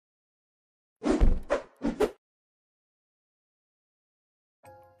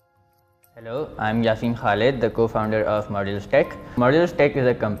Hello, I'm Yasin Khalid, the co-founder of Modulus Tech. Modulus Tech is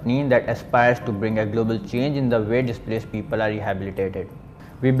a company that aspires to bring a global change in the way displaced people are rehabilitated.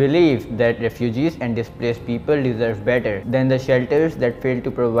 We believe that refugees and displaced people deserve better than the shelters that fail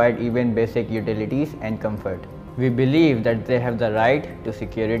to provide even basic utilities and comfort. We believe that they have the right to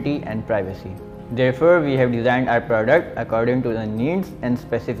security and privacy. Therefore, we have designed our product according to the needs and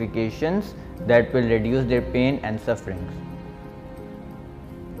specifications that will reduce their pain and sufferings.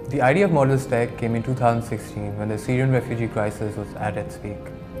 The idea of Modulus Tech came in 2016 when the Syrian refugee crisis was at its peak.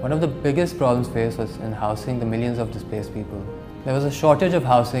 One of the biggest problems faced was in housing the millions of displaced people. There was a shortage of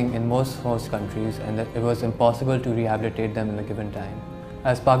housing in most host countries and that it was impossible to rehabilitate them in a given time.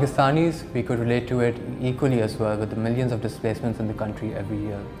 As Pakistanis, we could relate to it equally as well with the millions of displacements in the country every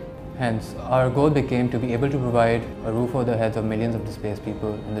year. Hence, our goal became to be able to provide a roof over the heads of millions of displaced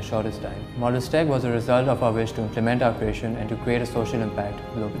people in the shortest time. Modulus Tech was a result of our wish to implement our creation and to create a social impact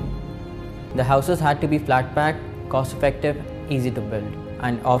globally. The houses had to be flat pack, cost effective, easy to build,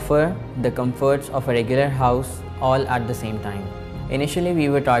 and offer the comforts of a regular house all at the same time. Initially, we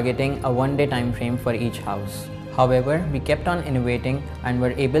were targeting a one-day time frame for each house. However, we kept on innovating and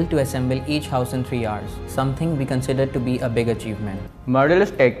were able to assemble each house in 3 hours, something we considered to be a big achievement.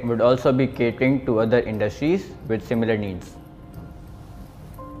 Modulus Tech would also be catering to other industries with similar needs.